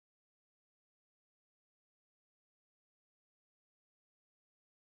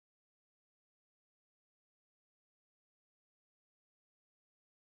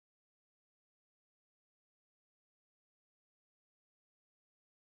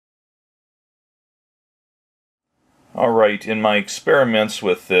Alright, in my experiments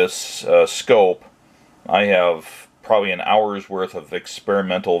with this scope, I have probably an hour's worth of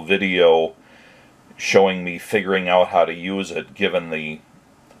experimental video showing me figuring out how to use it, given the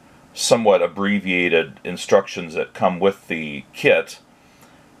somewhat abbreviated instructions that come with the kit.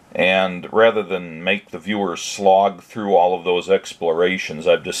 And rather than make the viewer slog through all of those explorations,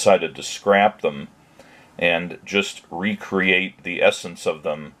 I've decided to scrap them and just recreate the essence of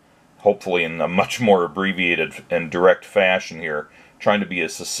them, hopefully in a much more abbreviated and direct fashion here, trying to be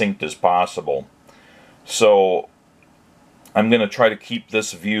as succinct as possible. So I'm going to try to keep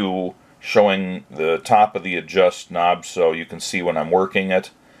this view showing the top of the adjust knob so you can see when I'm working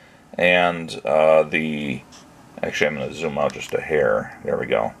it, and actually I'm going to zoom out just a hair, there we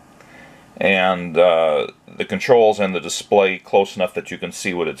go, and the controls and the display close enough that you can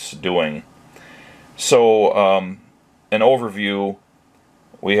see what it's doing. So an overview: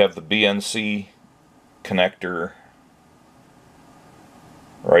 we have the BNC connector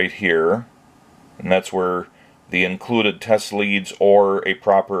right here, and that's where the included test leads or a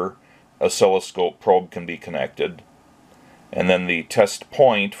proper oscilloscope probe can be connected. And then the test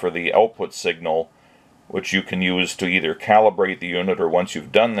point for the output signal, which you can use to either calibrate the unit, or once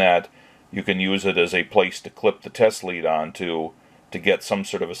you've done that, you can use it as a place to clip the test lead onto to get some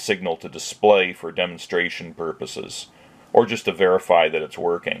sort of a signal to display for demonstration purposes, or just to verify that it's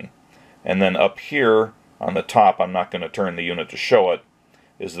working. And then up here on the top, I'm not going to turn the unit to show it,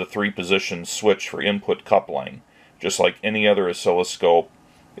 is the 3-position switch for input coupling. Just like any other oscilloscope,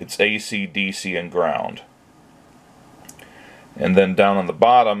 it's AC, DC, and ground. And then down on the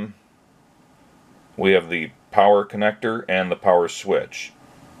bottom, we have the power connector and the power switch.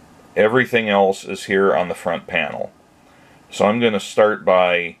 Everything else is here on the front panel. So I'm going to start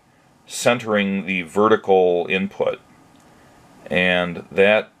by centering the vertical input, and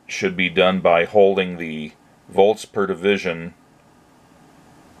that should be done by holding the volts per division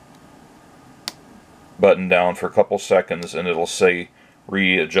button down for a couple seconds, and it'll say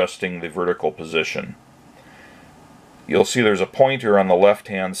readjusting the vertical position. You'll see there's a pointer on the left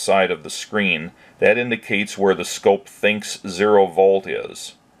hand side of the screen that indicates where the scope thinks 0 volt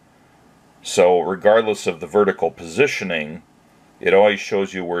is. So regardless of the vertical positioning, it always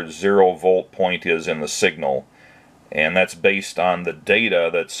shows you where 0 volt point is in the signal, and that's based on the data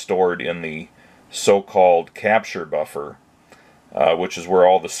that's stored in the so-called capture buffer, which is where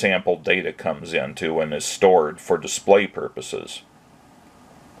all the sample data comes into and is stored for display purposes.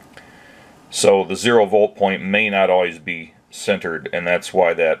 So the 0 volt point may not always be centered, and that's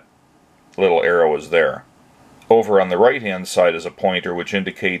why that little arrow is there. Over on the right hand side is a pointer which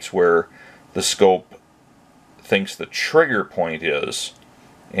indicates where the scope thinks the trigger point is,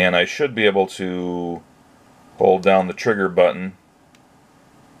 and I should be able to hold down the trigger button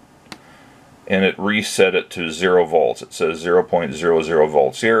and it reset it to 0 volts. It says 0.00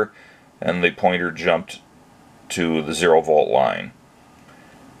 volts here, and the pointer jumped to the 0 volt line.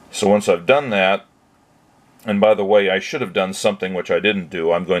 So once I've done that, and by the way, I should have done something which I didn't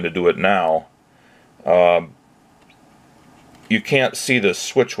do, I'm going to do it now. You can't see this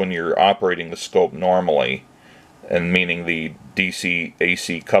switch when you're operating the scope normally, and meaning the DC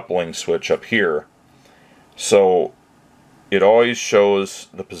AC coupling switch up here. So it always shows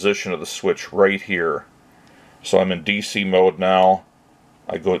the position of the switch right here. So I'm in DC mode now.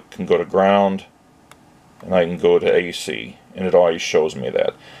 I can go to ground, and I can go to AC, and it always shows me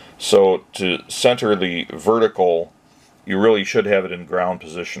that. So to center the vertical, you really should have it in ground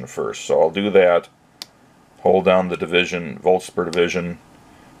position first. So I'll do that, hold down the division, volts per division,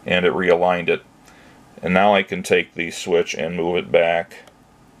 and it realigned it. And now I can take the switch and move it back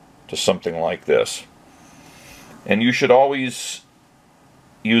to something like this. And you should always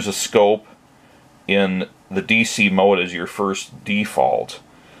use a scope in the DC mode as your first default.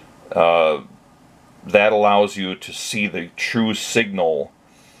 That allows you to see the true signal,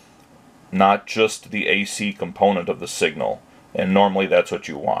 not just the AC component of the signal, and normally that's what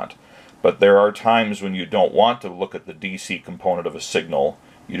you want. But there are times when you don't want to look at the DC component of a signal,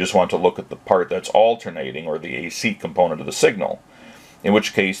 you just want to look at the part that's alternating, or the AC component of the signal, in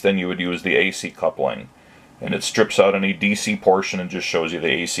which case then you would use the AC coupling, and it strips out any DC portion and just shows you the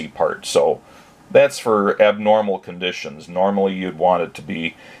AC part. So that's for abnormal conditions. Normally you'd want it to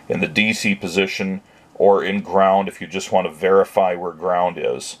be in the DC position or in ground if you just want to verify where ground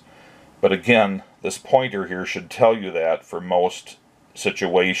is. But again, this pointer here should tell you that for most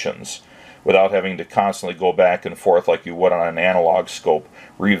situations, without having to constantly go back and forth like you would on an analog scope,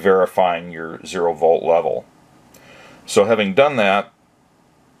 re-verifying your 0 volt level. So having done that,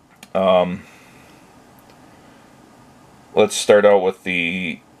 let's start out with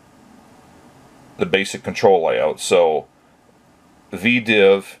the the basic control layout. So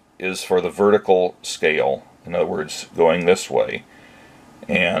VDiv is for the vertical scale, in other words, going this way.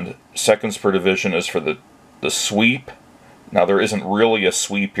 And seconds per division is for the sweep. Now there isn't really a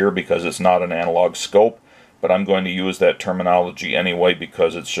sweep here because it's not an analog scope, but I'm going to use that terminology anyway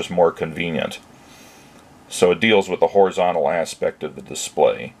because it's just more convenient. So it deals with the horizontal aspect of the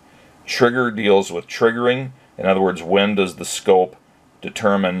display. Trigger deals with triggering. In other words, when does the scope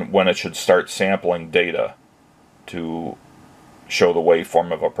determine when it should start sampling data to show the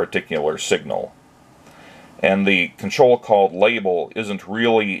waveform of a particular signal. And the control called label isn't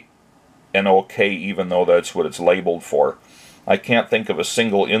really an OK, even though that's what it's labeled for. I can't think of a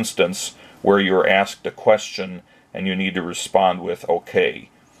single instance where you're asked a question and you need to respond with OK.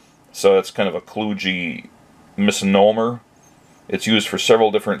 So that's kind of a kludgy misnomer. It's used for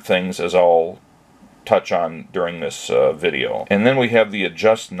several different things, as I'll touch on during this video. And then we have the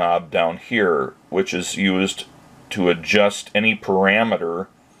adjust knob down here, which is used to adjust any parameter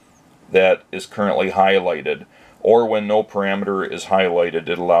that is currently highlighted, or when no parameter is highlighted,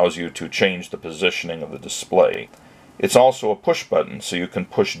 it allows you to change the positioning of the display. It's also a push button, so you can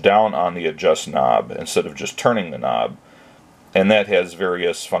push down on the adjust knob instead of just turning the knob, and that has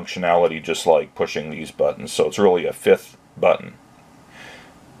various functionality just like pushing these buttons, so it's really a fifth button.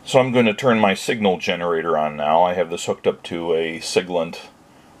 So I'm going to turn my signal generator on now. I have this hooked up to a Siglent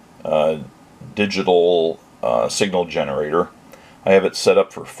digital signal generator. I have it set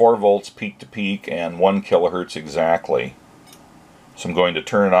up for 4 volts peak to peak and 1 kilohertz exactly. So I'm going to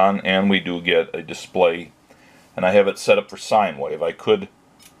turn it on, and we do get a display. And I have it set up for sine wave. I could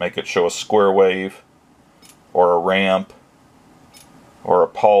make it show a square wave, or a ramp, or a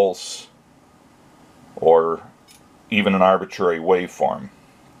pulse, or even an arbitrary waveform.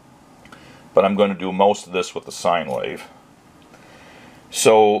 But I'm going to do most of this with the sine wave.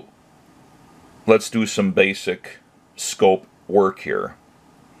 So let's do some basic scope work here.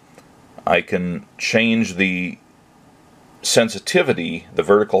 I can change the sensitivity, the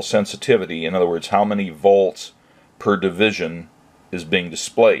vertical sensitivity, in other words, how many volts per division is being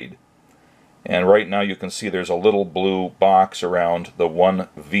displayed. And right now you can see there's a little blue box around the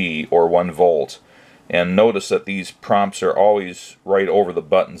 1V or 1 volt. And notice that these prompts are always right over the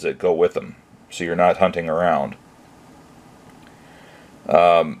buttons that go with them, so you're not hunting around.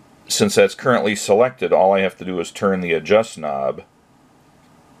 Since that's currently selected, all I have to do is turn the adjust knob.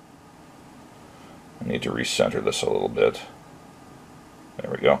 I need to recenter this a little bit.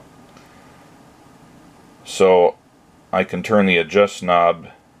 There we go. So I can turn the adjust knob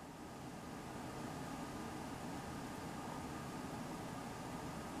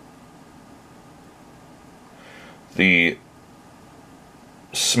the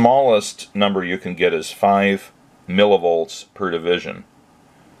smallest number you can get is 5 millivolts per division.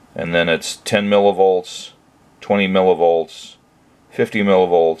 And then it's 10 millivolts, 20 millivolts, 50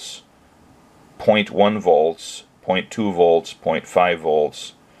 millivolts, 0.1 volts, 0.2 volts, 0.5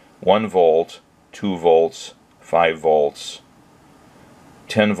 volts, 1 volt, 2 volts, 5 volts,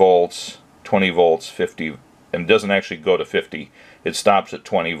 10 volts, 20 volts, 50, and it doesn't actually go to 50, it stops at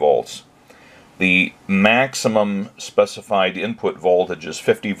 20 volts. The maximum specified input voltage is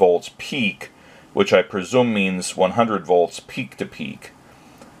 50 volts peak, which I presume means 100 volts peak to peak.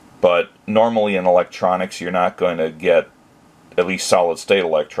 But normally in electronics you're not going to get, at least solid state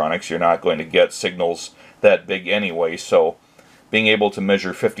electronics, you're not going to get signals that big anyway, so being able to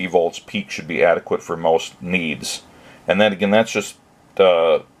measure 50 volts peak should be adequate for most needs. And then again, that's just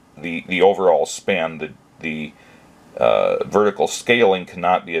the overall span. The vertical scaling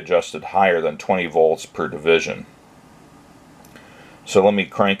cannot be adjusted higher than 20 volts per division. So let me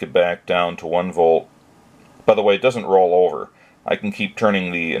crank it back down to 1 volt. By the way, it doesn't roll over. I can keep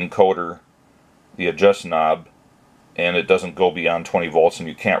turning the encoder, the adjust knob, and it doesn't go beyond 20 volts, and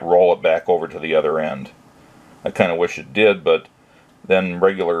you can't roll it back over to the other end. I kind of wish it did, but then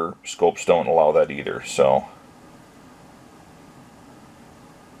regular scopes don't allow that either. So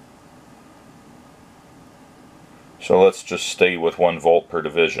let's just stay with 1 volt per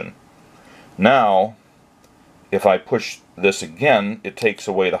division. Now, if I push this again, it takes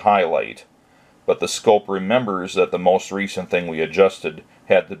away the highlight. But the scope remembers that the most recent thing we adjusted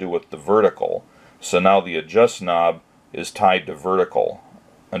had to do with the vertical. So now the adjust knob is tied to vertical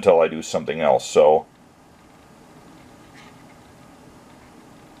until I do something else. So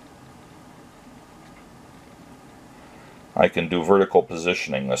I can do vertical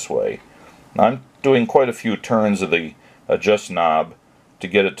positioning this way. Now I'm doing quite a few turns of the adjust knob to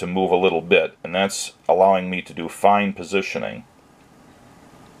get it to move a little bit, and that's allowing me to do fine positioning.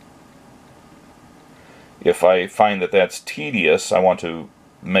 If I find that that's tedious, I want to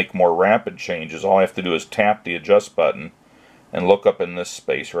make more rapid changes, all I have to do is tap the adjust button and look up in this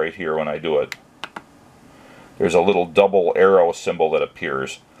space right here when I do it. There's a little double arrow symbol that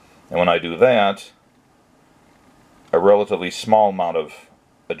appears, and when I do that, a relatively small amount of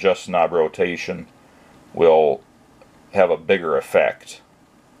adjust knob rotation will have a bigger effect.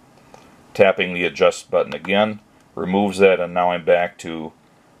 Tapping the adjust button again removes that, and now I'm back to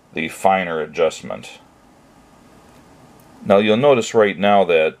the finer adjustment. Now you'll notice right now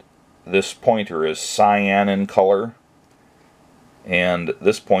that this pointer is cyan in color and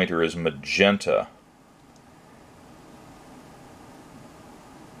this pointer is magenta.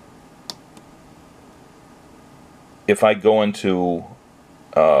 If I go into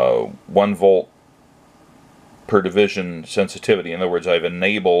 1 volt per division sensitivity, in other words, I've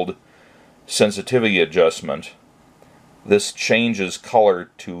enabled sensitivity adjustment, this changes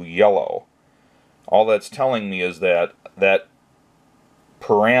color to yellow. All that's telling me is that that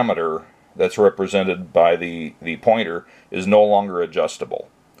parameter that's represented by the pointer is no longer adjustable.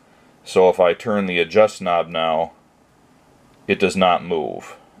 So if I turn the adjust knob now, it does not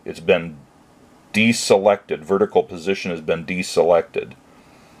move. It's been deselected. Vertical position has been deselected.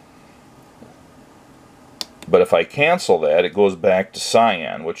 But if I cancel that, it goes back to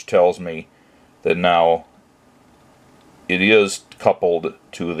cyan, which tells me that now it is coupled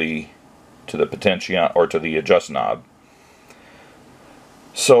to the potential or to the adjust knob.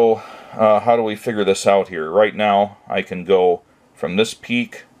 So how do we figure this out here? Right now I can go from this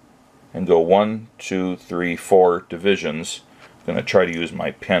peak and go 1, 2, 3, 4 divisions. I'm going to try to use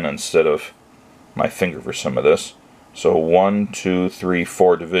my pen instead of my finger for some of this. So 1, 2, 3,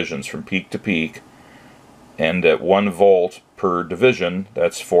 4 divisions from peak to peak, and at 1 volt per division,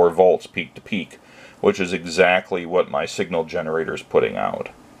 that's 4 volts peak to peak, which is exactly what my signal generator is putting out.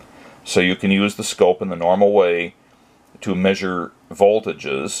 So you can use the scope in the normal way to measure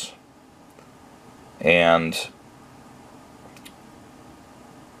voltages, and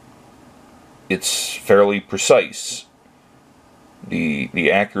it's fairly precise.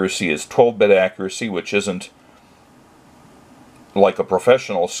 The accuracy is 12-bit accuracy, which isn't like a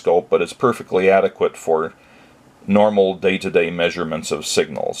professional scope, but it's perfectly adequate for normal day-to-day measurements of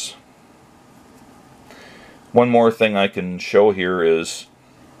signals. One more thing I can show here is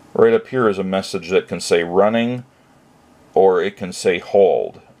right up here is a message that can say running, or it can say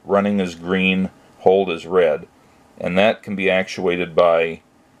hold. Running is green, hold is red, and that can be actuated by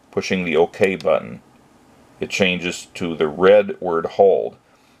pushing the OK button. It changes to the red word hold.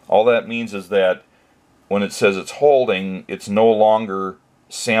 All that means is that when it says it's holding, it's no longer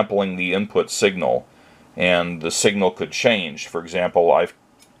sampling the input signal, and the signal could change. For example, I've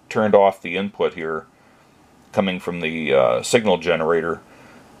turned off the input here coming from the signal generator,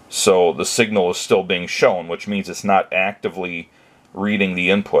 so the signal is still being shown, which means it's not actively reading the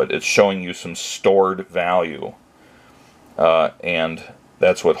input. It's showing you some stored value, and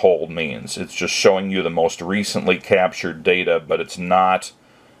that's what hold means. It's just showing you the most recently captured data, but it's not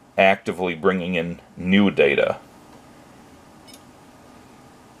actively bringing in new data.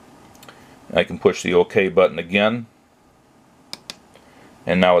 I can push the OK button again,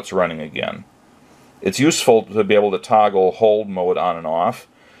 and now it's running again. It's useful to be able to toggle hold mode on and off,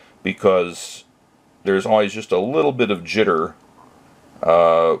 because there's always just a little bit of jitter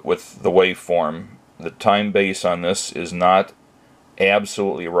with the waveform. The time base on this is not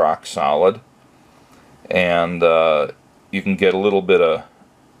absolutely rock solid, and you can get a little bit of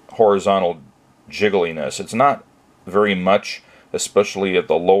horizontal jiggliness. It's not very much, especially at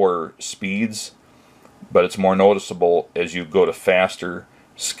the lower speeds, but it's more noticeable as you go to faster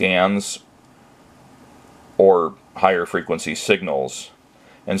scans or higher frequency signals.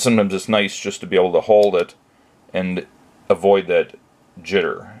 And sometimes it's nice just to be able to hold it and avoid that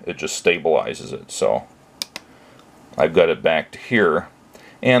jitter. It just stabilizes it. So I've got it back to here.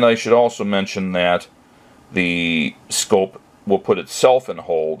 And I should also mention that the scope will put itself in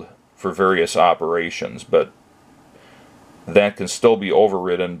hold for various operations, but that can still be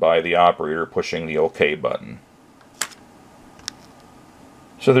overridden by the operator pushing the OK button.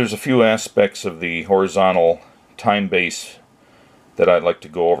 So there's a few aspects of the horizontal time base that I'd like to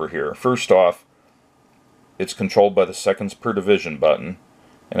go over here. First off, it's controlled by the seconds per division button,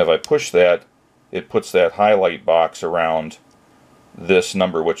 and if I push that, it puts that highlight box around this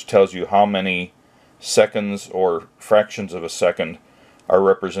number, which tells you how many seconds or fractions of a second are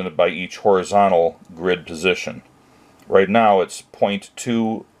represented by each horizontal grid position. Right now it's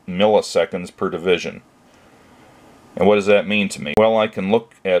 0.2 milliseconds per division. And what does that mean to me? Well, I can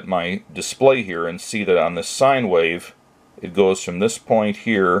look at my display here and see that on this sine wave, it goes from this point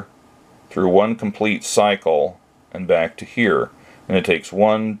here through one complete cycle and back to here. And it takes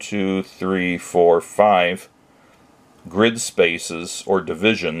 1, 2, 3, 4, 5 grid spaces or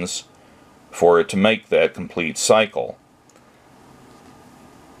divisions for it to make that complete cycle.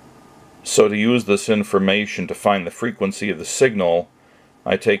 So to use this information to find the frequency of the signal,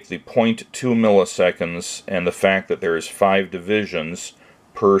 I take the 0.2 milliseconds and the fact that there is 5 divisions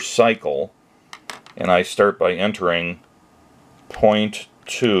per cycle, and I start by entering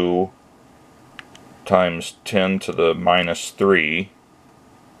 0.2 times 10 to the minus 3.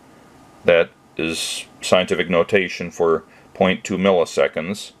 That is scientific notation for 0.2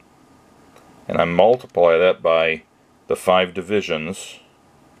 milliseconds. And I multiply that by the 5 divisions.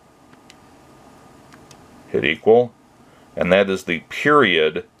 Hit equal. And that is the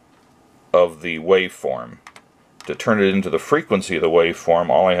period of the waveform. To turn it into the frequency of the waveform,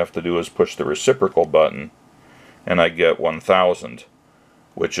 all I have to do is push the reciprocal button, and I get 1000,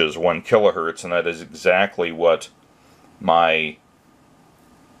 which is 1 kilohertz, and that is exactly what my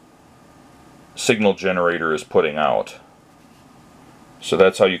signal generator is putting out. So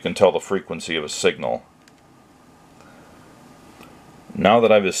that's how you can tell the frequency of a signal. Now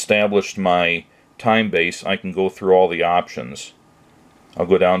that I've established my time base, I can go through all the options. I'll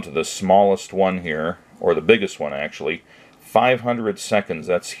go down to the smallest one here, or the biggest one actually, 500 seconds.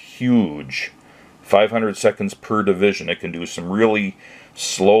 That's huge. 500 seconds per division. It can do some really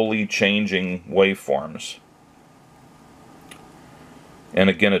slowly changing waveforms. And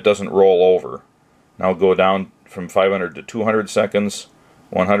again, it doesn't roll over. Now I'll go down from 500 to 200 seconds,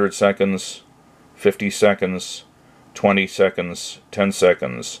 100 seconds, 50 seconds, 20 seconds, 10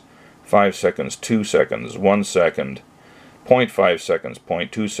 seconds, 5 seconds, 2 seconds, 1 second, 0.5 seconds,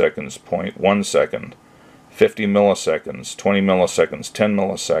 0.2 seconds, 0.1 second, 50 milliseconds, 20 milliseconds, 10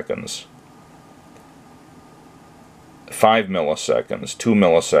 milliseconds, 5 milliseconds, 2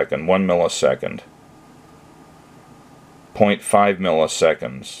 millisecond, 1 millisecond, 0.5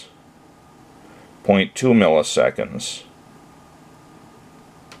 milliseconds, 0.2 milliseconds,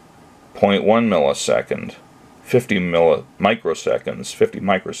 0.1 millisecond, 50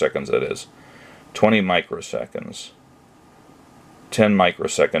 microseconds that is, 20 microseconds, 10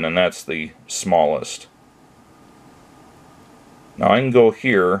 microsecond, and that's the smallest. Now I can go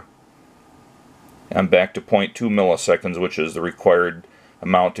here and back to 0.2 milliseconds, which is the required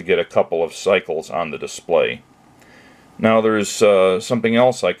amount to get a couple of cycles on the display. Now there's something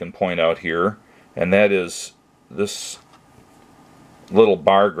else I can point out here, and that is this little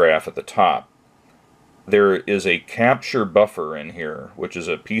bar graph at the top. There is a capture buffer in here, which is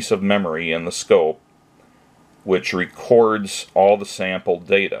a piece of memory in the scope which records all the sampled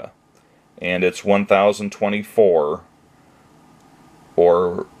data, and it's 1024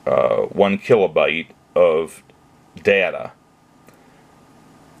 or 1 kilobyte of data.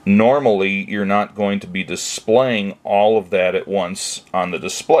 Normally you're not going to be displaying all of that at once on the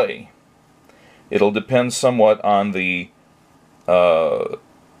display. It'll depend somewhat on the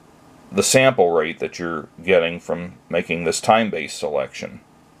sample rate that you're getting from making this time-based selection.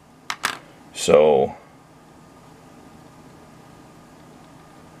 So,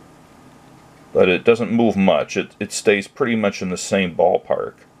 but it doesn't move much. It stays pretty much in the same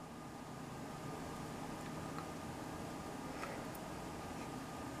ballpark.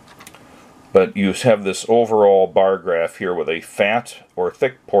 But you have this overall bar graph here with a fat or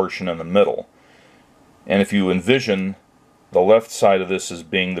thick portion in the middle. And if you envision the left side of this as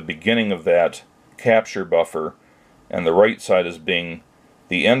being the beginning of that capture buffer, and the right side as being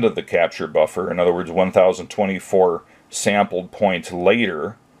the end of the capture buffer, in other words 1024 sampled points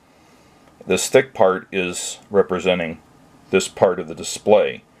later, this thick part is representing this part of the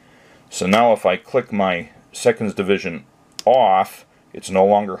display. So now if I click my seconds division off, it's no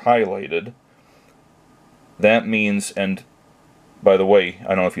longer highlighted. That means, and by the way, I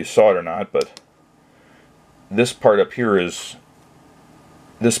don't know if you saw it or not, but this part up here is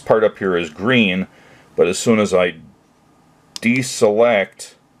green, but as soon as I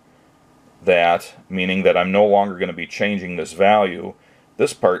deselect that, meaning that I'm no longer going to be changing this value,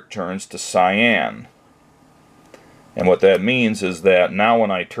 this part turns to cyan. And what that means is that now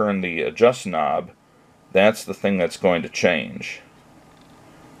when I turn the adjust knob, that's the thing that's going to change.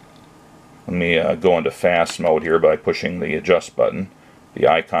 Let me go into fast mode here by pushing the adjust button. The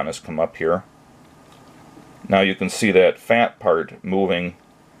icon has come up here. Now you can see that fat part moving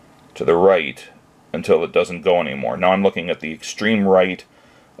to the right until it doesn't go anymore. Now I'm looking at the extreme right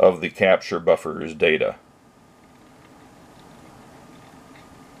of the capture buffer's data.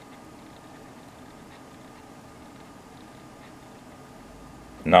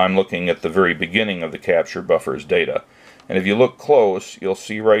 Now I'm looking at the very beginning of the capture buffer's data. And if you look close, you'll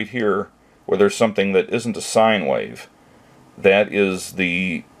see right here where there's something that isn't a sine wave. that is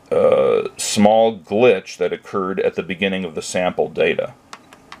the small glitch that occurred at the beginning of the sample data.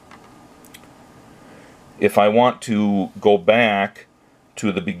 If I want to go back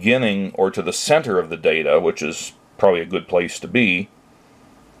to the beginning or to the center of the data, which is probably a good place to be,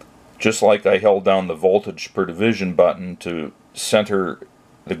 just like I held down the voltage per division button to center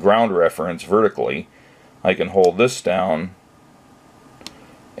the ground reference vertically, I can hold this down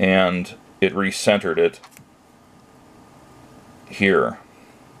and it recentered it here.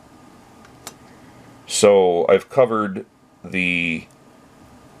 So I've covered the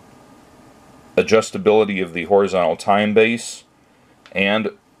adjustability of the horizontal time base and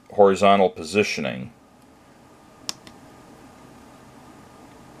horizontal positioning.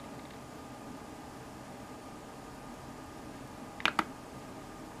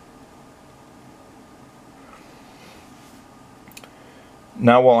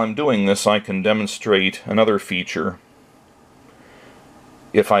 Now while I'm doing this, I can demonstrate another feature.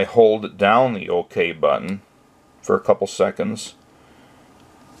 If I hold down the OK button for a couple seconds,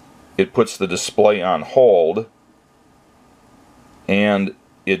 it puts the display on hold and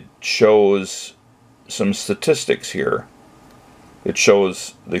it shows some statistics here. It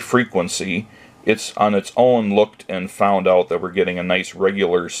shows the frequency. It's on its own looked and found out that we're getting a nice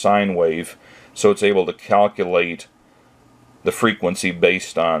regular sine wave, so it's able to calculate the frequency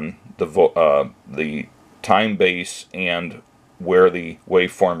based on the time base and where the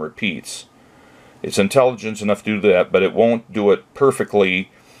waveform repeats. It's intelligent enough to do that, but it won't do it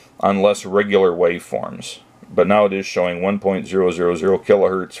perfectly on less regular waveforms. But now it is showing 1.000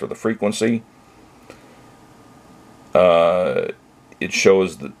 kilohertz for the frequency. It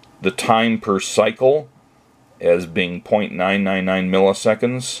shows the time per cycle as being 0.999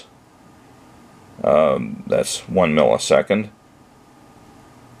 milliseconds. That's 1 millisecond.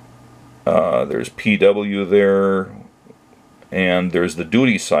 There's PW there, and there's the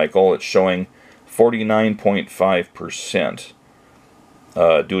duty cycle. It's showing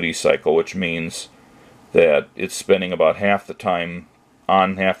 49.5% duty cycle, which means that it's spending about half the time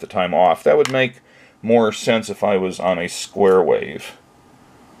on, half the time off. That would make more sense if I was on a square wave.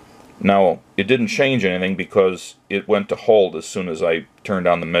 Now, it didn't change anything because it went to hold as soon as I turned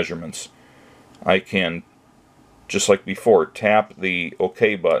on the measurements. I can, just like before, tap the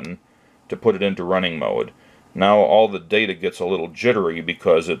OK button to put it into running mode. Now all the data gets a little jittery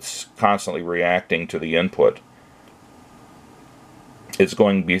because it's constantly reacting to the input. It's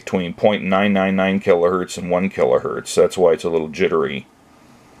going between 0.999 kilohertz and 1 kilohertz. That's why it's a little jittery.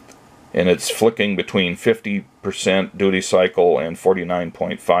 And it's flicking between 50% duty cycle and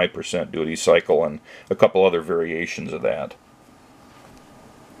 49.5% duty cycle and a couple other variations of that.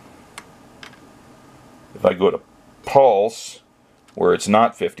 If I go to pulse, where it's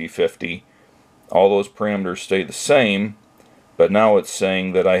not 50-50, all those parameters stay the same, but now it's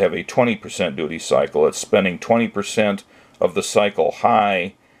saying that I have a 20% duty cycle. It's spending 20% of the cycle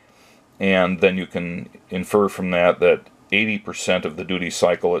high, and then you can infer from that that 80% of the duty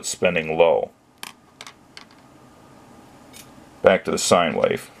cycle it's spending low. Back to the sine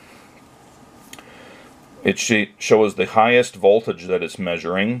wave. It shows the highest voltage that it's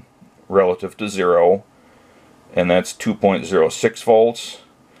measuring relative to 0, and that's 2.06 volts.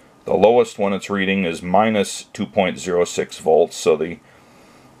 The lowest one it's reading is minus 2.06 volts, so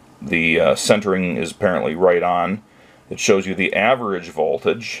the centering is apparently right on. It shows you the average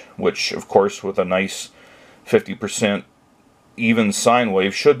voltage, which of course with a nice 50% even sine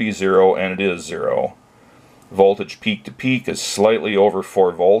wave should be 0, and it is 0. Voltage peak to peak is slightly over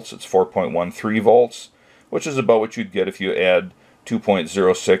 4 volts. It's 4.13 volts, which is about what you'd get if you add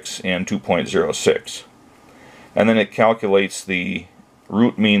 2.06 and 2.06. And then it calculates the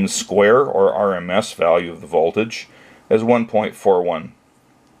root mean square, or RMS, value of the voltage as 1.41.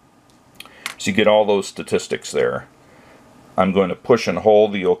 So you get all those statistics there. I'm going to push and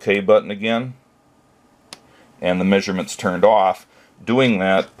hold the OK button again, and the measurement's turned off. Doing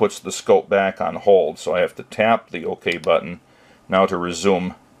that puts the scope back on hold, so I have to tap the OK button now to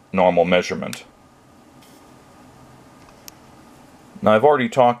resume normal measurement. Now I've already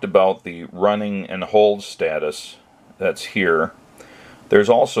talked about the running and hold status that's here. There's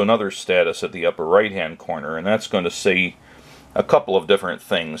also another status at the upper right hand corner, and that's going to say a couple of different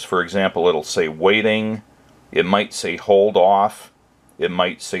things. For example, it'll say waiting, it might say hold off, it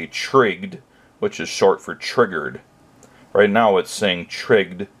might say trigged, which is short for triggered. Right now it's saying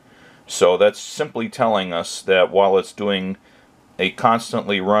trigged, so that's simply telling us that while it's doing a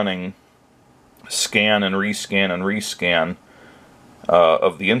constantly running scan and rescan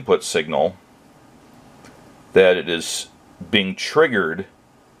of the input signal, that it is being triggered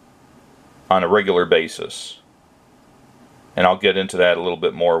on a regular basis. And I'll get into that a little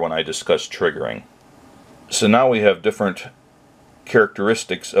bit more when I discuss triggering. So now we have different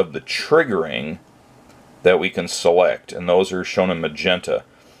characteristics of the triggering that we can select, and those are shown in magenta.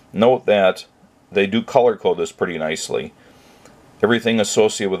 Note that they do color code this pretty nicely. Everything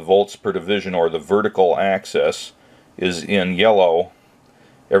associated with volts per division, or the vertical axis, is in yellow.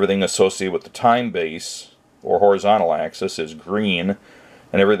 Everything associated with the time base or horizontal axis is green,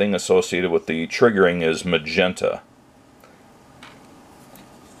 and everything associated with the triggering is magenta.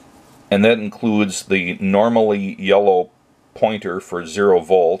 And that includes the normally yellow pointer for 0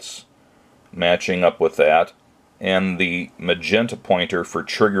 volts, matching up with that, and the magenta pointer for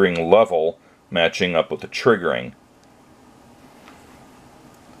triggering level, matching up with the triggering.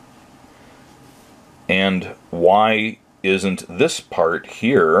 And why isn't this part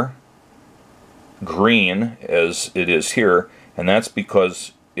here green as it is here? And that's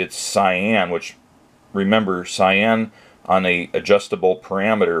because it's cyan, which, remember, cyan on a adjustable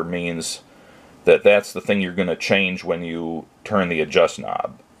parameter means that that's the thing you're going to change when you turn the adjust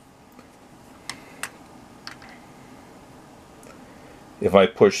knob. If I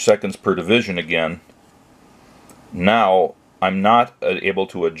push seconds per division again, now I'm not able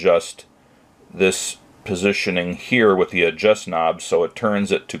to adjust this positioning here with the adjust knob, so it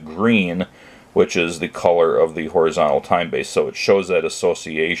turns it to green, which is the color of the horizontal time base. So it shows that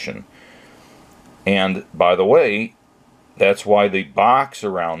association. And by the way, that's why the box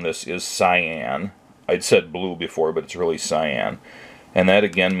around this is cyan. I'd said blue before, but it's really cyan. And that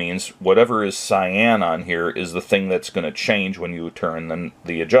again means whatever is cyan on here is the thing that's going to change when you turn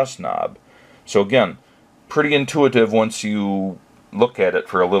the adjust knob. So again, pretty intuitive once you look at it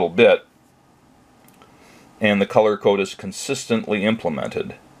for a little bit. And the color code is consistently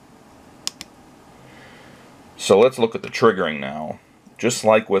implemented. So let's look at the triggering now. Just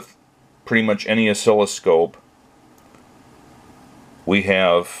like with pretty much any oscilloscope, we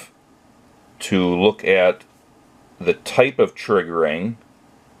have to look at the type of triggering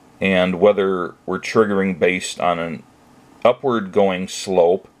and whether we're triggering based on an upward going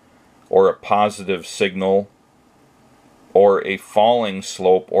slope or a positive signal or a falling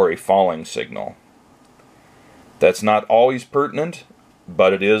slope or a falling signal. That's not always pertinent,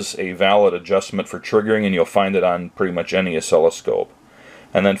 but it is a valid adjustment for triggering, and you'll find it on pretty much any oscilloscope.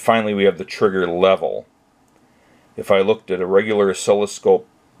 And then finally we have the trigger level. If I looked at a regular oscilloscope,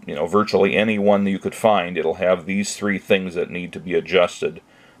 virtually any one that you could find, it'll have these 3 things that need to be adjusted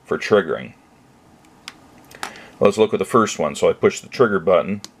for triggering. Let's look at the first one. So I push the trigger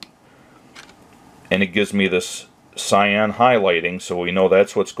button, and it gives me this cyan highlighting, so we know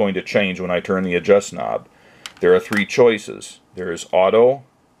that's what's going to change when I turn the adjust knob. There are 3 choices. There's auto,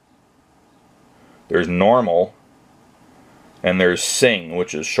 there's normal, and there's sing,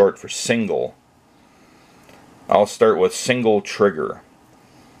 which is short for single. I'll start with single trigger.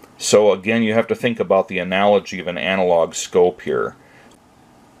 So again, you have to think about the analogy of an analog scope here.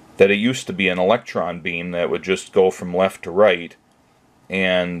 That it used to be an electron beam that would just go from left to right,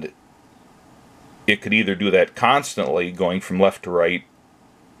 and it could either do that constantly, going from left to right.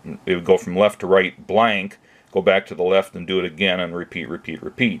 It would go from left to right blank, go back to the left and do it again, and repeat, repeat,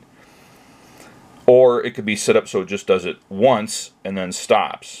 repeat. Or it could be set up so it just does it once and then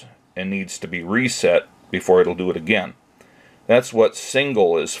stops and needs to be reset before it'll do it again. That's what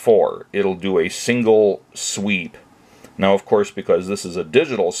single is for. It'll do a single sweep. Now, of course, because this is a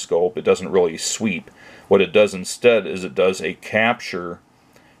digital scope, it doesn't really sweep. What it does instead is it does a capture.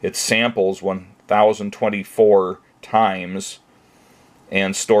 It samples 1024 times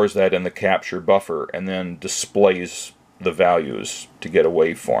and stores that in the capture buffer, and then displays the values to get a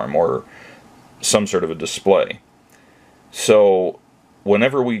waveform or some sort of a display. So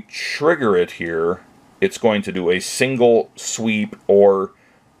whenever we trigger it here, it's going to do a single sweep or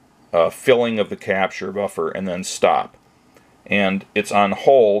filling of the capture buffer and then stop. And it's on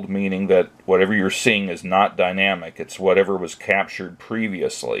hold, meaning that whatever you're seeing is not dynamic. It's whatever was captured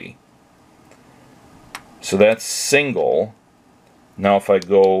previously. So that's single. Now if I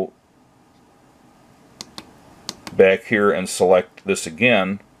go back here and select this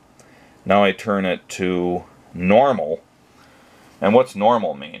again, now I turn it to normal. And what's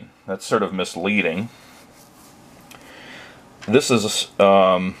normal mean? That's sort of misleading. This is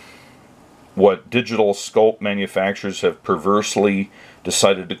what digital scope manufacturers have perversely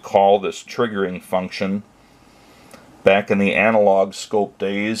decided to call this triggering function. Back in the analog scope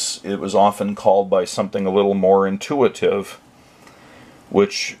days, it was often called by something a little more intuitive,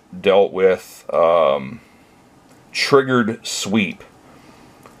 which dealt with triggered sweep.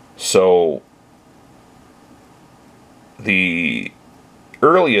 So the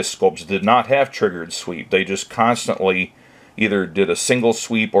earliest scopes did not have triggered sweep. They just constantly either did a single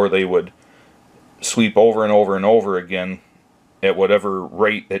sweep or they would sweep over and over and over again at whatever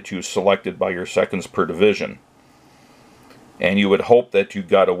rate that you selected by your seconds per division. And you would hope that you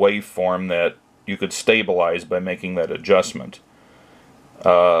got a waveform that you could stabilize by making that adjustment.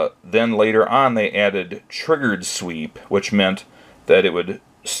 Then later on they added triggered sweep, which meant that it would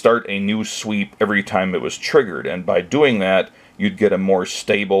start a new sweep every time it was triggered, and by doing that you'd get a more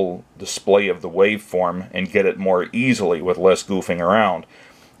stable display of the waveform and get it more easily with less goofing around.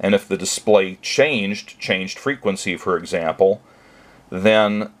 And if the display changed frequency, for example,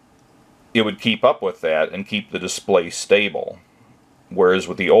 then it would keep up with that and keep the display stable. Whereas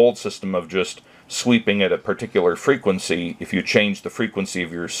with the old system of just sweeping at a particular frequency, if you change the frequency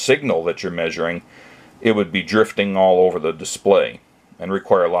of your signal that you're measuring, it would be drifting all over the display and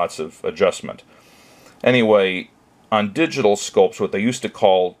require lots of adjustment. Anyway, on digital scopes, what they used to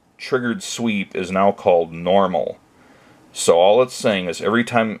call triggered sweep is now called normal. So all it's saying is every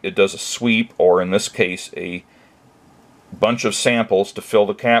time it does a sweep, or in this case a bunch of samples to fill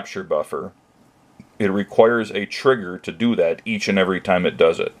the capture buffer, it requires a trigger to do that each and every time it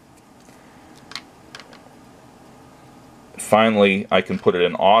does it. Finally, I can put it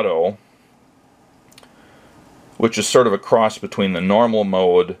in auto, which is sort of a cross between the normal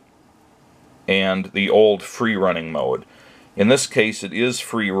mode and the old free running mode. In this case it is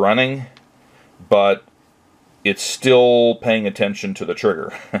free running, but it's still paying attention to the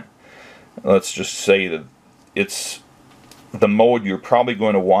trigger. Let's just say that it's the mode you're probably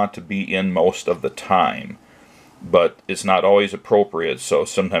going to want to be in most of the time, but it's not always appropriate, so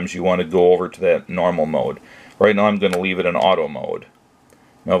sometimes you want to go over to that normal mode. Right now I'm going to leave it in auto mode.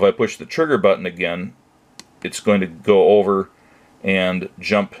 Now if I push the trigger button again, it's going to go over and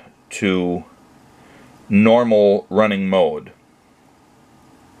jump to normal running mode.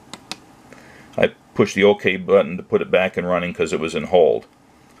 I push the OK button to put it back in running because it was in hold.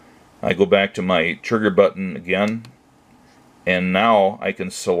 I go back to my trigger button again, and now I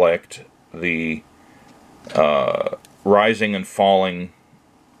can select the rising and falling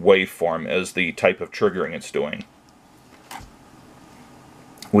waveform as the type of triggering it's doing.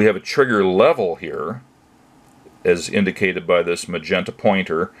 We have a trigger level here, as indicated by this magenta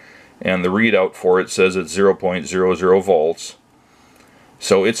pointer, and the readout for it says it's 0.00 volts.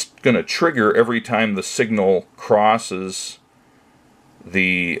 So it's going to trigger every time the signal crosses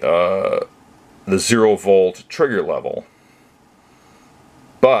the 0 volt trigger level.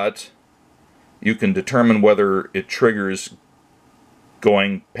 But you can determine whether it triggers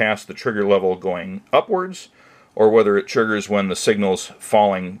going past the trigger level going upwards, or whether it triggers when the signal's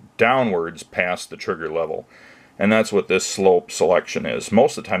falling downwards past the trigger level. And that's what this slope selection is.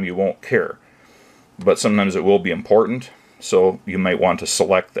 Most of the time you won't care, but sometimes it will be important, so you might want to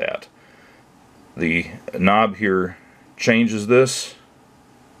select that. The knob here changes this,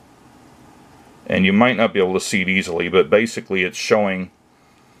 and you might not be able to see it easily, but basically it's showing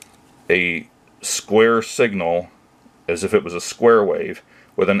a square signal as if it was a square wave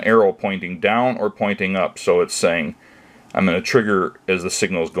with an arrow pointing down or pointing up. So it's saying I'm going to trigger as the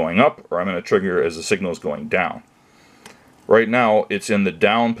signal is going up, or I'm going to trigger as the signal is going down. Right now it's in the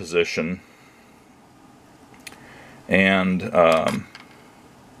down position, and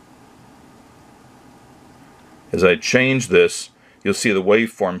as I change this, you'll see the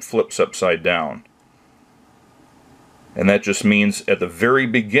waveform flips upside down. And that just means at the very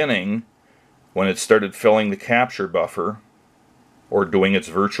beginning, when it started filling the capture buffer or doing its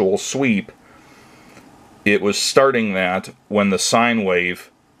virtual sweep, it was starting that when the sine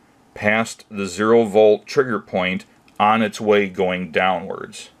wave passed the 0 volt trigger point on its way going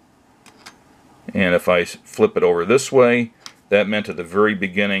downwards. And if I flip it over this way, that meant at the very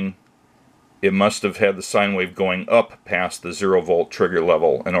beginning it must have had the sine wave going up past the 0 volt trigger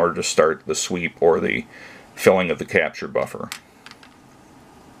level in order to start the sweep or the filling of the capture buffer.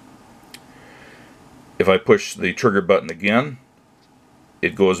 If I push the trigger button again,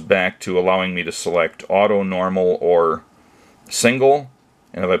 it goes back to allowing me to select auto, normal, or single.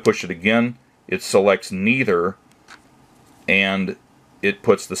 And if I push it again, it selects neither, and it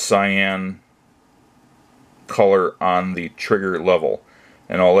puts the cyan color on the trigger level.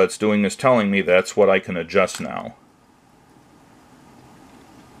 And all that's doing is telling me that's what I can adjust now.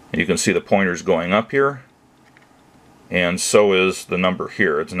 And you can see the pointers going up here, and so is the number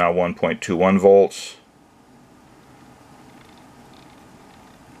here. It's now 1.21 volts.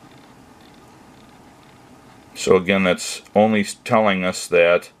 So again, that's only telling us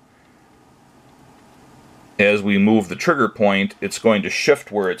that as we move the trigger point, it's going to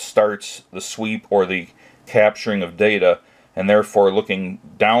shift where it starts the sweep or the capturing of data, and therefore looking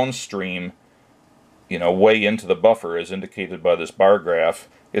downstream, way into the buffer as indicated by this bar graph,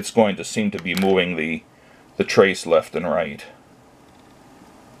 it's going to seem to be moving the trace left and right.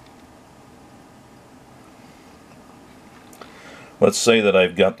 Let's say that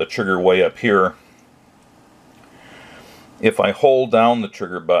I've got the trigger way up here. If I hold down the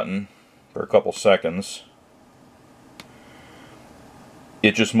trigger button for a couple seconds,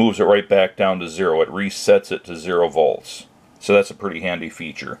 it just moves it right back down to 0. It resets it to 0 volts. So that's a pretty handy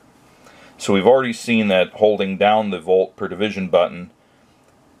feature. So we've already seen that holding down the volt per division button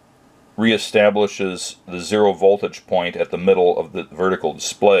reestablishes the 0 voltage point at the middle of the vertical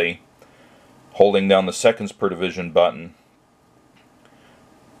display. Holding down the seconds per division button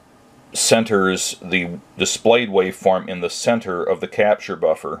centers the displayed waveform in the center of the capture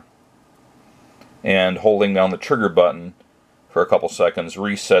buffer. And holding down the trigger button for a couple seconds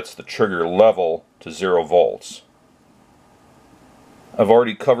resets the trigger level to 0 volts. I've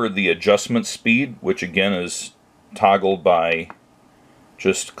already covered the adjustment speed, which again is toggled by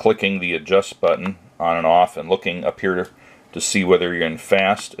just clicking the adjust button on and off and looking up here to see whether you're in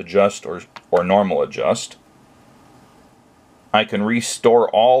fast adjust or normal adjust. I can restore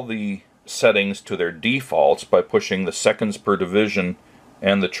all the settings to their defaults by pushing the seconds per division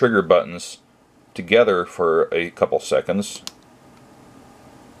and the trigger buttons together for a couple seconds.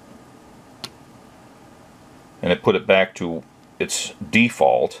 And it put it back to its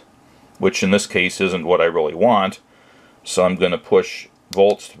default, which in this case isn't what I really want. So I'm going to push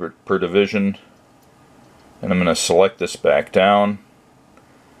volts per division, and I'm going to select this back down.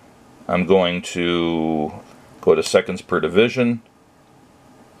 I'm going to go to seconds per division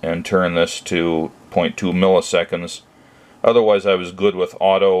and turn this to 0.2 milliseconds. Otherwise I was good with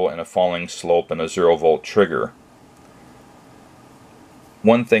auto and a falling slope and a 0 volt trigger.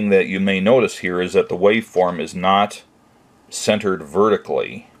 One thing that you may notice here is that the waveform is not centered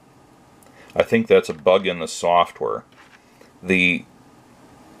vertically. I think that's a bug in the software. The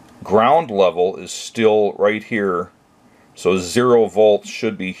ground level is still right here, so 0 volts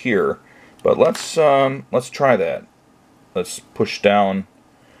should be here. But let's try that. Let's push down.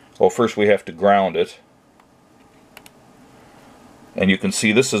 Well, first we have to ground it. And you can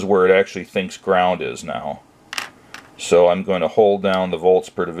see this is where it actually thinks ground is now. So I'm going to hold down the volts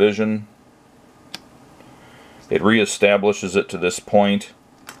per division. It reestablishes it to this point.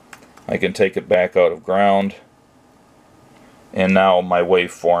 I can take it back out of ground. And now my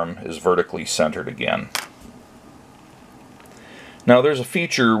waveform is vertically centered again. Now there's a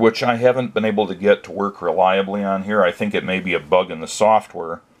feature which I haven't been able to get to work reliably on here. I think it may be a bug in the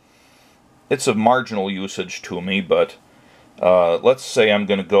software. It's of marginal usage to me, but let's say I'm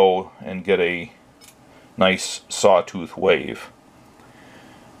going to go and get a nice sawtooth wave.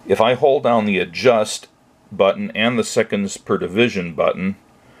 If I hold down the adjust button and the seconds per division button,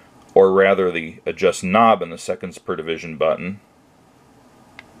 or rather the adjust knob and the seconds per division button,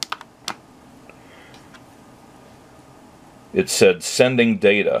 it said sending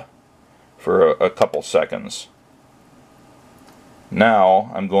data for a couple seconds.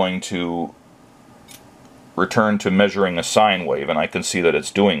 Now I'm going to return to measuring a sine wave, and I can see that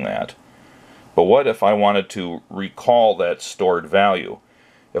it's doing that. But what if I wanted to recall that stored value?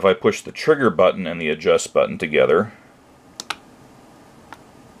 If I push the trigger button and the adjust button together,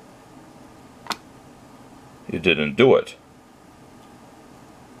 it didn't do it.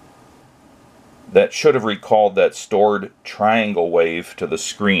 That should have recalled that stored triangle wave to the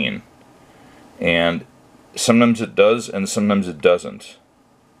screen. And sometimes it does and sometimes it doesn't.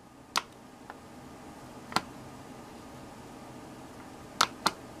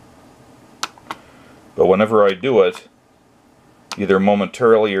 But whenever I do it, either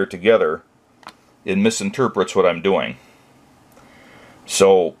momentarily or together, it misinterprets what I'm doing.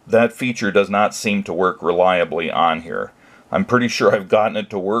 So that feature does not seem to work reliably on here. I'm pretty sure I've gotten it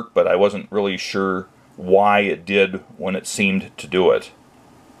to work, but I wasn't really sure why it did when it seemed to do it.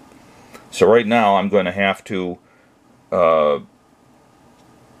 So right now I'm going to have to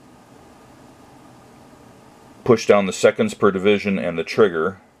push down the seconds per division and the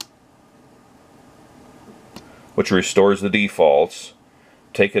trigger, which restores the defaults,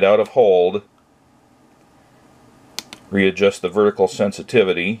 take it out of hold, readjust the vertical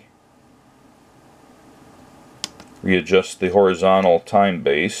sensitivity, readjust the horizontal time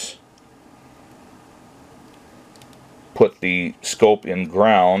base, put the scope in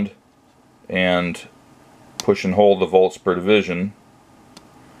ground, and push and hold the volts per division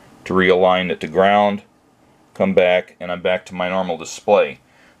to realign it to ground, come back, and I'm back to my normal display.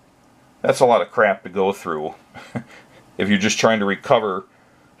 That's a lot of crap to go through if you're just trying to recover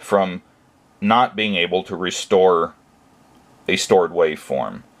from not being able to restore a stored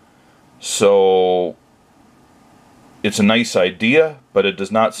waveform. So it's a nice idea, but it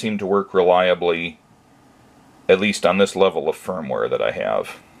does not seem to work reliably, at least on this level of firmware that I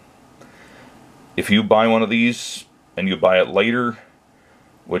have. If you buy one of these and you buy it later,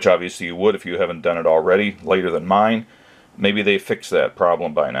 which obviously you would if you haven't done it already, later than mine, maybe they fixed that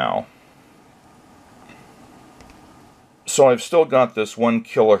problem by now. So I've still got this 1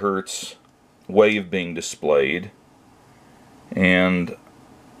 kilohertz wave being displayed, and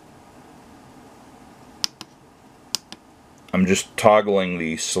I'm just toggling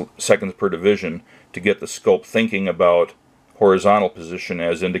the seconds per division to get the scope thinking about horizontal position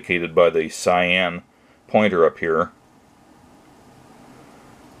as indicated by the cyan pointer up here.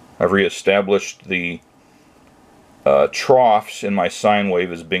 I've reestablished the troughs in my sine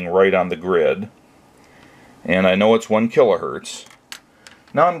wave as being right on the grid, and I know it's 1 kilohertz.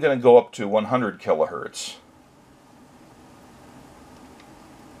 Now I'm going to go up to 100 kilohertz.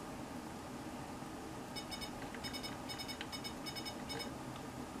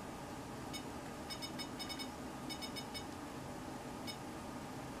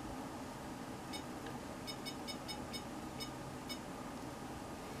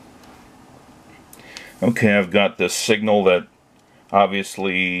 Okay, I've got this signal that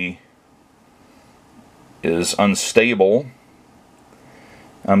obviously is unstable.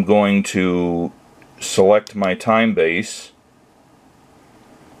 I'm going to select my time base,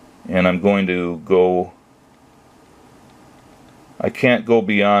 and I'm going to go, I can't go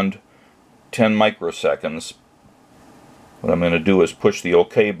beyond 10 microseconds. What I'm going to do is push the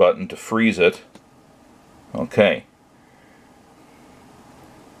OK button to freeze it. Okay.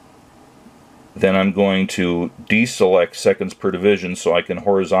 Then I'm going to deselect seconds per division so I can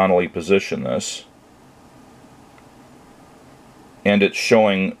horizontally position this. And it's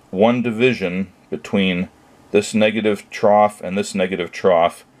showing 1 division between this negative trough and this negative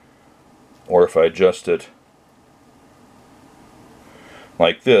trough, or if I adjust it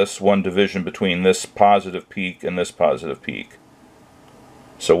like this, 1 division between this positive peak and this positive peak.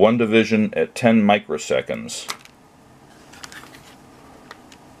 So 1 division at 10 microseconds.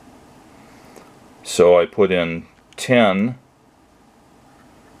 So I put in 10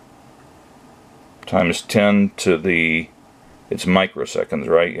 times 10 to the, it's microseconds,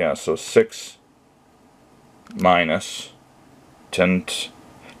 right? Yeah, so 6 minus 10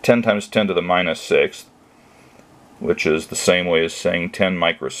 times 10 to the minus 6th, which is the same way as saying 10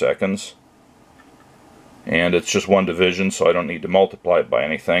 microseconds. And it's just 1 division, so I don't need to multiply it by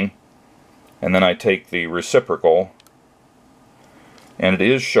anything. And then I take the reciprocal, and it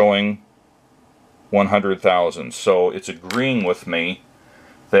is showing 100,000. So it's agreeing with me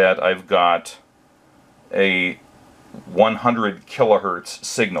that I've got a 100 kilohertz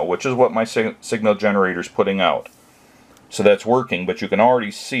signal, which is what my signal generator is putting out. So that's working, but you can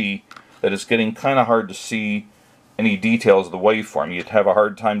already see that it's getting kind of hard to see any details of the waveform. You'd have a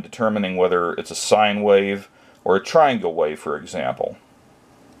hard time determining whether it's a sine wave or a triangle wave, for example.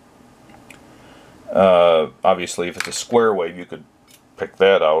 Obviously, if it's a square wave, you could pick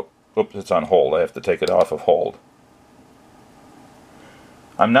that out. Oops, it's on hold. I have to take it off of hold.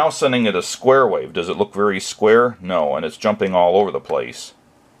 I'm now sending it a square wave. Does it look very square? No, and it's jumping all over the place.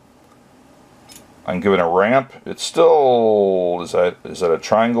 I'm giving a ramp. It's still, is that a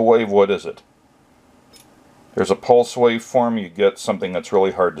triangle wave? What is it? There's a pulse waveform. You get something that's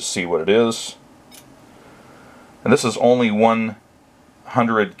really hard to see what it is. And this is only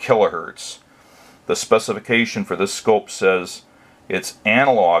 100 kilohertz. The specification for this scope says its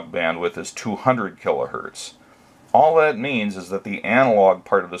analog bandwidth is 200 kilohertz. All that means is that the analog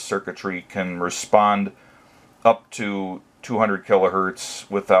part of the circuitry can respond up to 200 kilohertz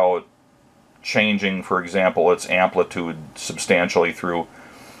without changing, for example, its amplitude substantially through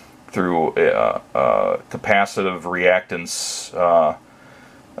capacitive reactance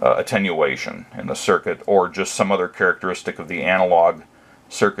attenuation in the circuit, or just some other characteristic of the analog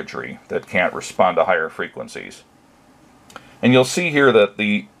circuitry that can't respond to higher frequencies. And you'll see here that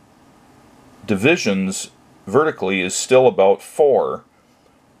the divisions vertically is still about 4,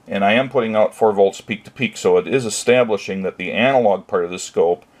 and I am putting out 4 volts peak to peak, so it is establishing that the analog part of the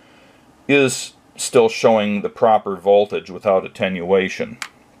scope is still showing the proper voltage without attenuation.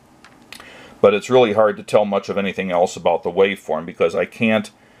 But it's really hard to tell much of anything else about the waveform because I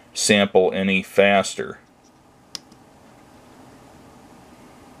can't sample any faster.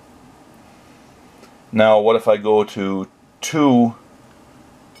 Now what if I go to 2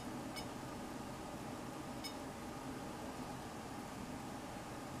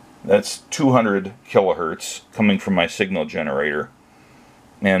 that's 200 kilohertz coming from my signal generator.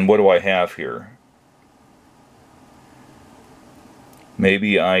 And what do I have here?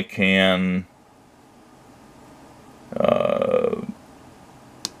 Maybe I can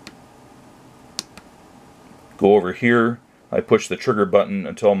Go over here, I push the trigger button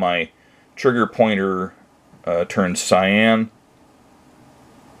until my trigger pointer turns cyan.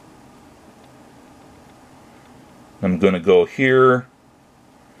 I'm going to go here,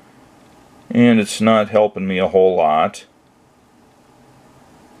 and it's not helping me a whole lot.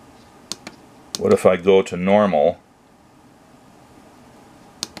 What if I go to normal?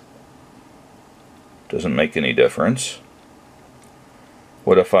 Doesn't make any difference.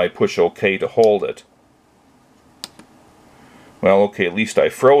 What if I push OK to hold it? Well, okay, at least I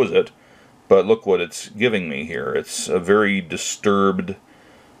froze it, but look what it's giving me here. It's a very disturbed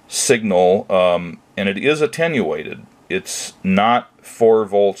signal, and it is attenuated. It's not 4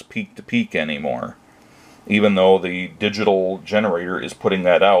 volts peak to peak anymore, even though the digital generator is putting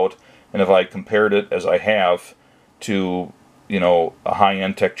that out. And if I compared it, as I have, to, you know, a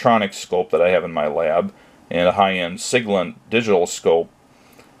high-end Tektronix scope that I have in my lab and a high-end Siglent digital scope,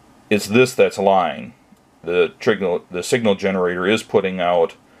 it's this that's lying. The signal generator is putting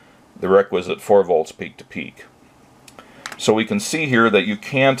out the requisite 4 volts peak to peak. So we can see here that you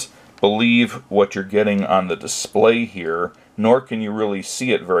can't believe what you're getting on the display here, nor can you really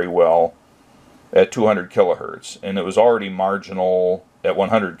see it very well at 200 kilohertz. And it was already marginal at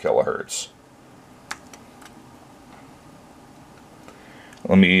 100 kilohertz.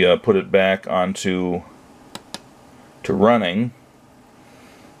 Let me put it back onto running.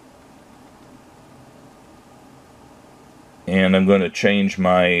 And I'm going to change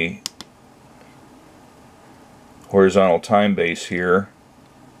my horizontal time base here.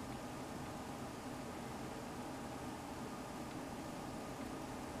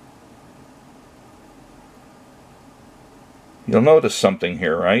 You'll notice something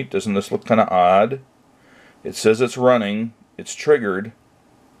here, right? Doesn't this look kind of odd? It says it's running, it's triggered,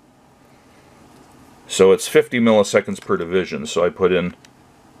 so it's 50 milliseconds per division. So I put in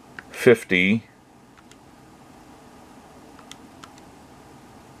 50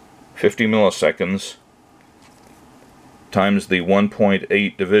 milliseconds times the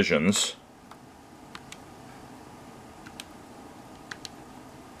 1.8 divisions.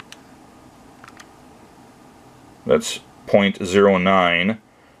 That's 0.09,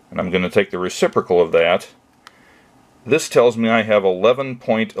 and I'm going to take the reciprocal of that. This tells me I have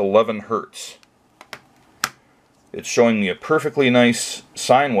 11.11 hertz. It's showing me a perfectly nice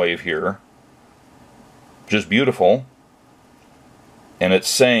sine wave here, just beautiful, and it's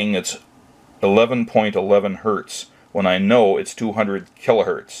saying it's 11.11 hertz when I know it's 200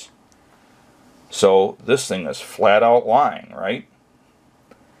 kilohertz. So this thing is flat out lying, right?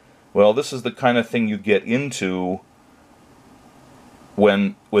 Well, this is the kind of thing you get into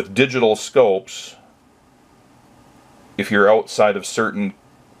when, with digital scopes, if you're outside of certain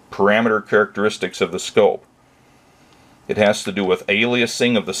parameter characteristics of the scope. It has to do with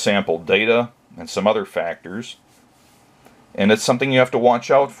aliasing of the sampled data and some other factors, and it's something you have to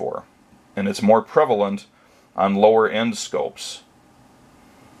watch out for, and it's more prevalent on lower end scopes.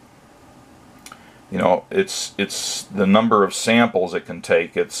 You know, it's the number of samples it can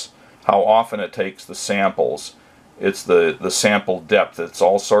take, it's how often it takes the samples, it's the sample depth, it's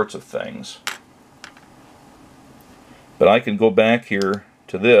all sorts of things. But I can go back here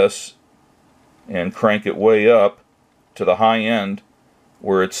to this and crank it way up to the high end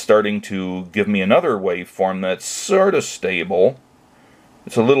where it's starting to give me another waveform that's sort of stable.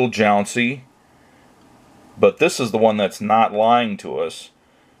 It's a little jouncy, but this is the one that's not lying to us.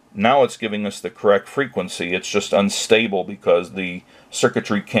 Now it's giving us the correct frequency. It's just unstable because the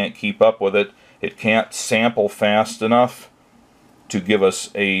circuitry can't keep up with it. It can't sample fast enough to give us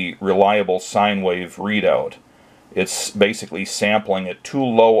a reliable sine wave readout. It's basically sampling at too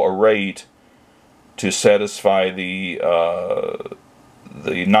low a rate to satisfy the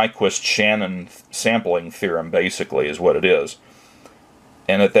Nyquist-Shannon sampling theorem, basically, is what it is.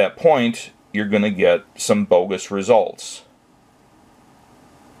 And at that point, you're going to get some bogus results.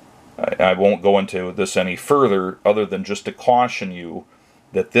 I won't go into this any further other than just to caution you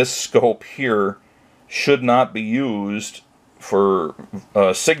that this scope here should not be used for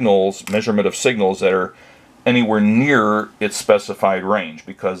signals, measurement of signals that are anywhere near its specified range,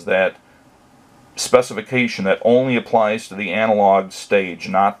 because that specification that only applies to the analog stage,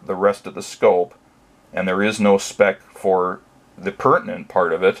 not the rest of the scope, and there is no spec for the pertinent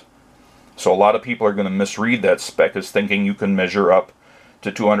part of it. So a lot of people are going to misread that spec as thinking you can measure up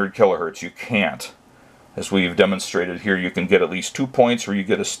to 200 kilohertz. You can't. As we've demonstrated here, you can get at least 2 points where you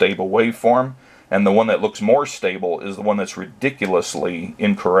get a stable waveform, and the one that looks more stable is the one that's ridiculously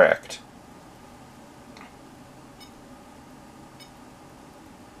incorrect.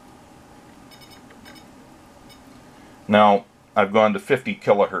 Now, I've gone to 50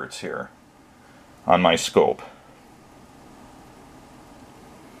 kilohertz here on my scope.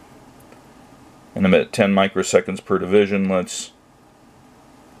 and I'm at 10 microseconds per division.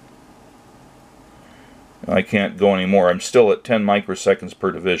 I can't go anymore. I'm still at 10 microseconds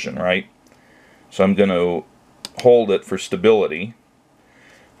per division, right? So I'm going to hold it for stability.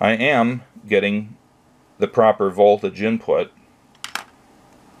 I am getting the proper voltage input.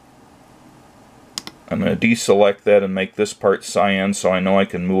 I'm going to deselect that and make this part cyan so I know I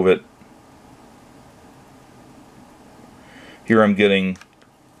can move it. Here I'm getting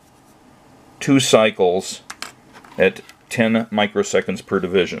 2 cycles at 10 microseconds per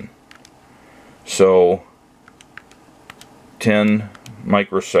division. So 10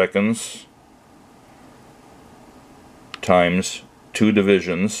 microseconds times 2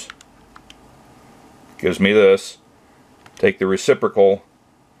 divisions gives me this. Take the reciprocal,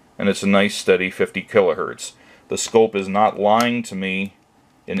 and it's a nice steady 50 kilohertz. The scope is not lying to me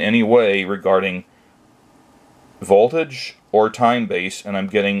in any way regarding voltage or time base, and I'm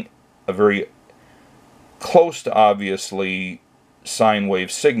getting a very close to obviously sine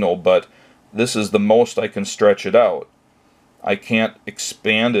wave signal, but this is the most I can stretch it out. I can't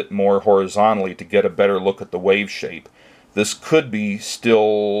expand it more horizontally to get a better look at the wave shape. This could be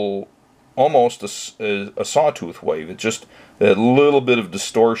still almost a sawtooth wave. It's just a little bit of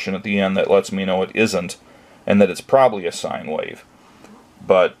distortion at the end that lets me know it isn't, and that it's probably a sine wave.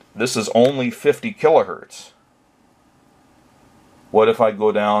 But this is only 50 kilohertz. What if I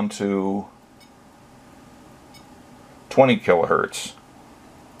go down to 20 kilohertz?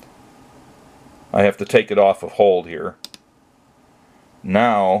 I have to take it off of hold here.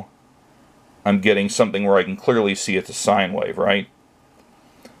 Now I'm getting something where I can clearly see it's a sine wave, right?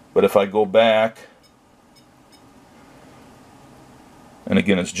 But if I go back, and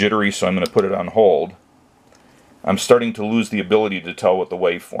again it's jittery, so I'm going to put it on hold, I'm starting to lose the ability to tell what the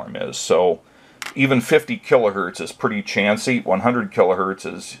waveform is. So even 50 kilohertz is pretty chancy. 100 kilohertz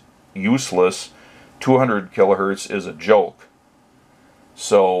is useless. 200 kilohertz is a joke.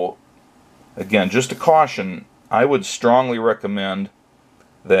 So again, just a caution, I would strongly recommend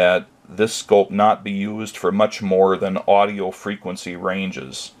that this scope not be used for much more than audio frequency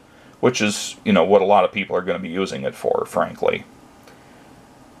ranges, which is, you know, what a lot of people are going to be using it for, frankly.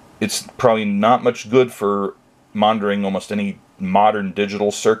 It's probably not much good for monitoring almost any modern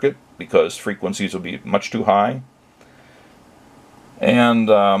digital circuit because frequencies will be much too high. And,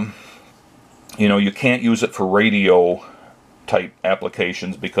 you know, you can't use it for radio type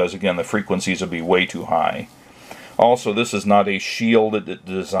applications because, again, the frequencies will be way too high. Also, this is not a shielded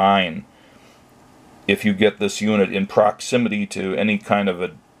design. If you get this unit in proximity to any kind of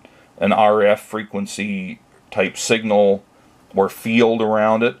an RF frequency type signal or field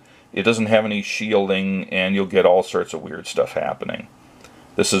around it, it doesn't have any shielding and you'll get all sorts of weird stuff happening.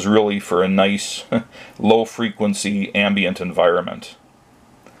 This is really for a nice low frequency ambient environment,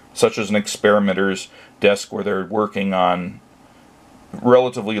 such as an experimenter's desk where they're working on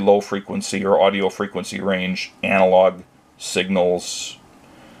relatively low frequency or audio frequency range analog signals.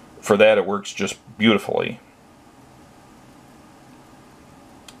 For that it works just beautifully.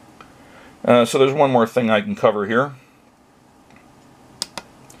 So there's one more thing I can cover here.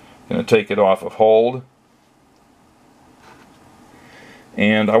 Going to take it off of hold.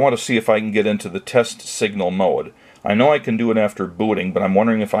 And I want to see if I can get into the test signal mode. I know I can do it after booting, but I'm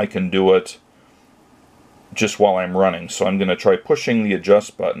wondering if I can do it just while I'm running. So I'm going to try pushing the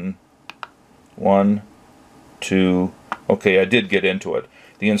adjust button. 1, 2, okay, I did get into it.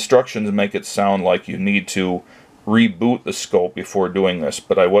 The instructions make it sound like you need to reboot the scope before doing this,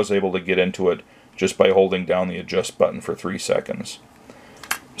 but I was able to get into it just by holding down the adjust button for 3 seconds.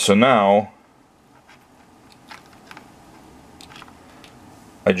 So now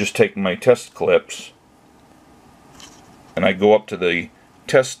I just take my test clips and I go up to the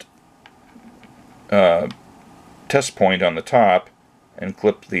test point on the top and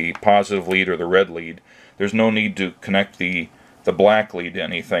clip the positive lead or the red lead. There's no need to connect the black lead to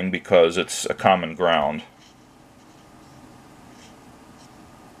anything because it's a common ground.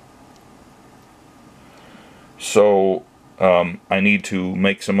 So I need to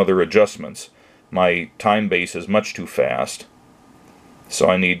make some other adjustments. My time base is much too fast, so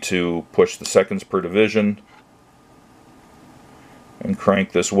I need to push the seconds per division and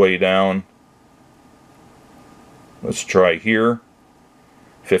crank this way down. Let's try here,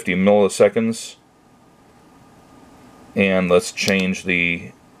 50 milliseconds, and let's change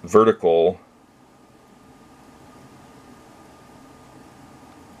the vertical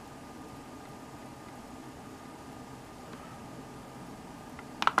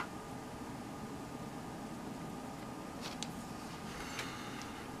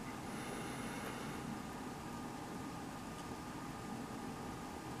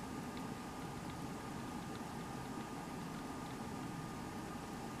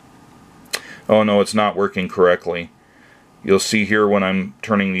Oh no, it's not working correctly. You'll see here when I'm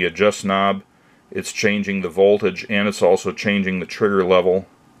turning the adjust knob, it's changing the voltage and it's also changing the trigger level.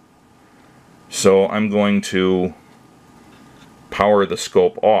 So I'm going to power the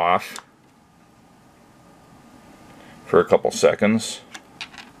scope off for a couple seconds.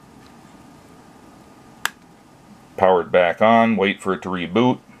 Power it back on, wait for it to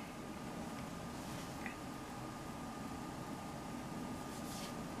reboot.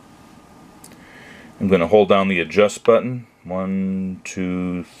 I'm going to hold down the adjust button. 1,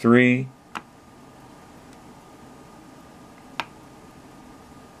 2, 3.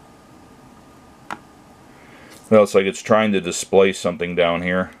 Well, it's like it's trying to display something down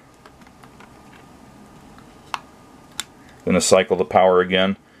here. I'm going to cycle the power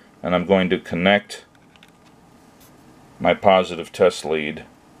again, and I'm going to connect my positive test lead.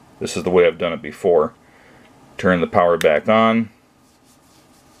 This is the way I've done it before. Turn the power back on.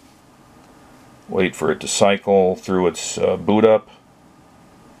 Wait for it to cycle through its boot up.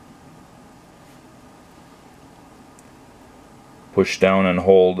 Push down and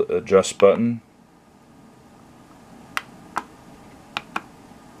hold adjust button.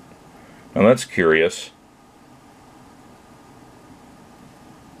 Now that's curious.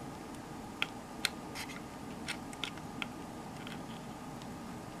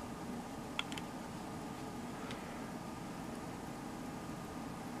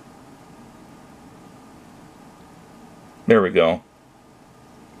 There we go.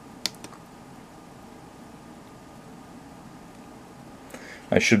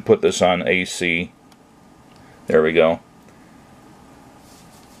 I should put this on AC. There we go.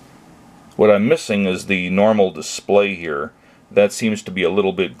 What I'm missing is the normal display here. That seems to be a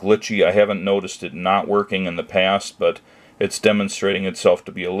little bit glitchy. I haven't noticed it not working in the past, but it's demonstrating itself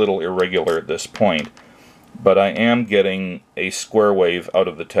to be a little irregular at this point. But I am getting a square wave out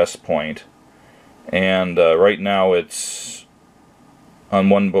of the test point. And right now it's on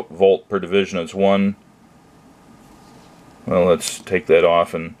 1 volt per division. It's 1. Well, let's take that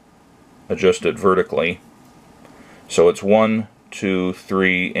off and adjust it vertically. So it's 1, 2,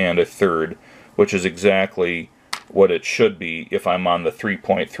 3, and a third, which is exactly what it should be if I'm on the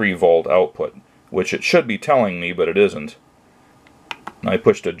 3.3 volt output, which it should be telling me, but it isn't. And I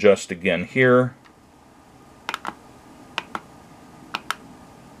pushed adjust again here.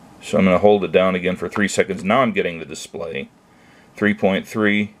 So I'm going to hold it down again for 3 seconds. Now I'm getting the display.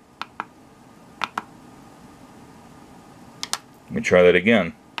 3.3. Let me try that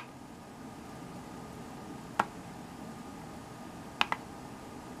again.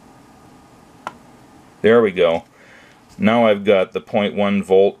 There we go. Now I've got the 0.1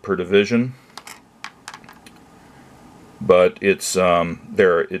 volt per division. But it's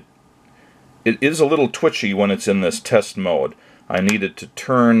it is a little twitchy when it's in this test mode. I needed to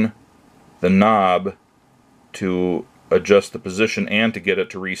turn the knob to adjust the position and to get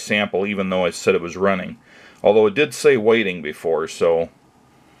it to resample, even though I said it was running. Although it did say waiting before, so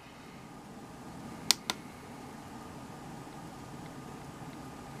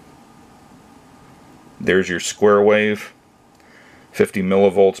there's your square wave, 50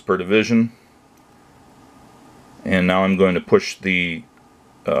 millivolts per division. And now I'm going to push the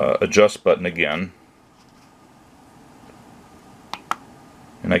adjust button again.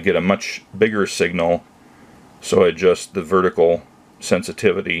 And I get a much bigger signal, so I adjust the vertical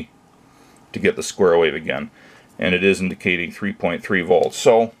sensitivity to get the square wave again. And it is indicating 3.3 volts.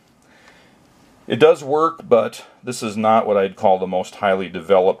 So it does work, but this is not what I'd call the most highly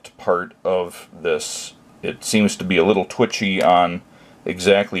developed part of this. It seems to be a little twitchy on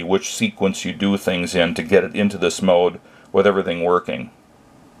exactly which sequence you do things in to get it into this mode with everything working.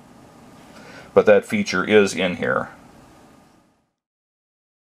 But that feature is in here.